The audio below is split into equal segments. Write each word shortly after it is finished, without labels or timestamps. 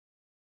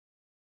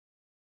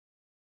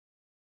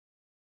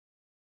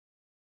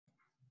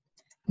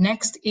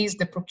Next is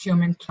the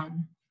procurement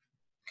plan.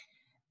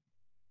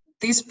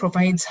 This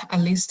provides a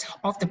list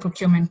of the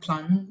procurement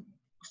plan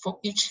for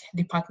each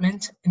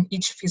department in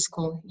each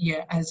fiscal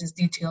year, as is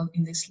detailed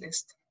in this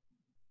list.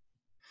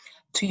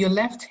 To your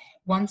left,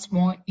 once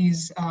more,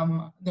 is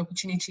the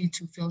opportunity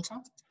to filter.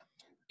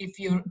 If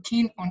you're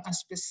keen on a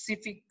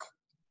specific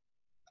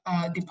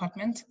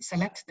department,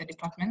 select the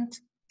department,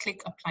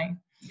 click apply.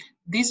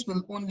 This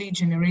will only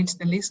generate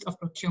the list of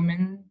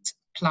procurement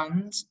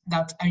plans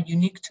that are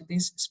unique to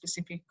this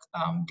specific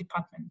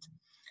department.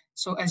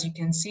 So as you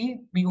can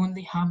see, we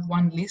only have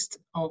one list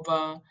of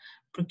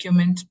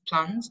procurement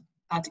plans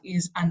that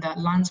is under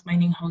lands,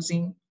 mining,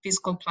 housing,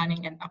 fiscal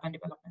planning, and urban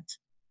development.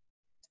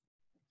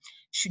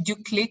 Should you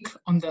click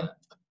on the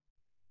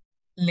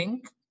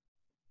link,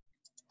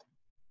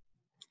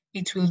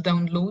 it will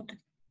download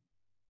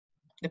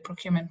the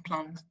procurement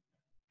plan.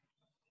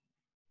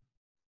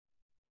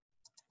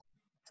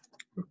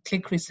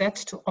 Click reset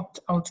to opt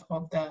out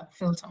of the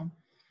filter.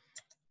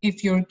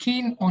 If you're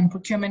keen on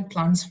procurement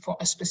plans for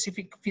a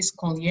specific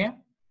fiscal year,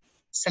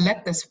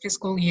 select the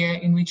fiscal year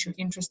in which you're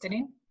interested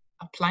in,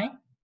 apply.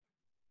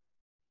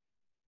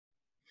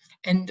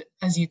 And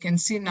as you can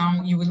see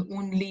now, you will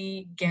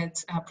only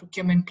get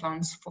procurement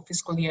plans for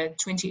fiscal year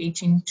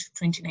 2018 to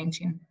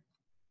 2019.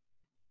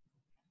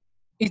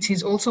 It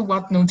is also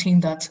worth noting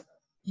that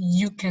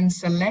you can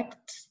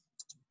select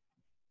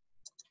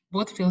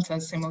both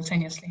filters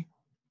simultaneously.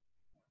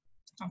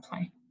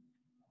 Apply.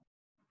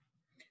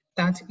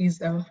 That is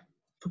the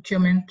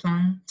procurement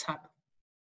plan tab.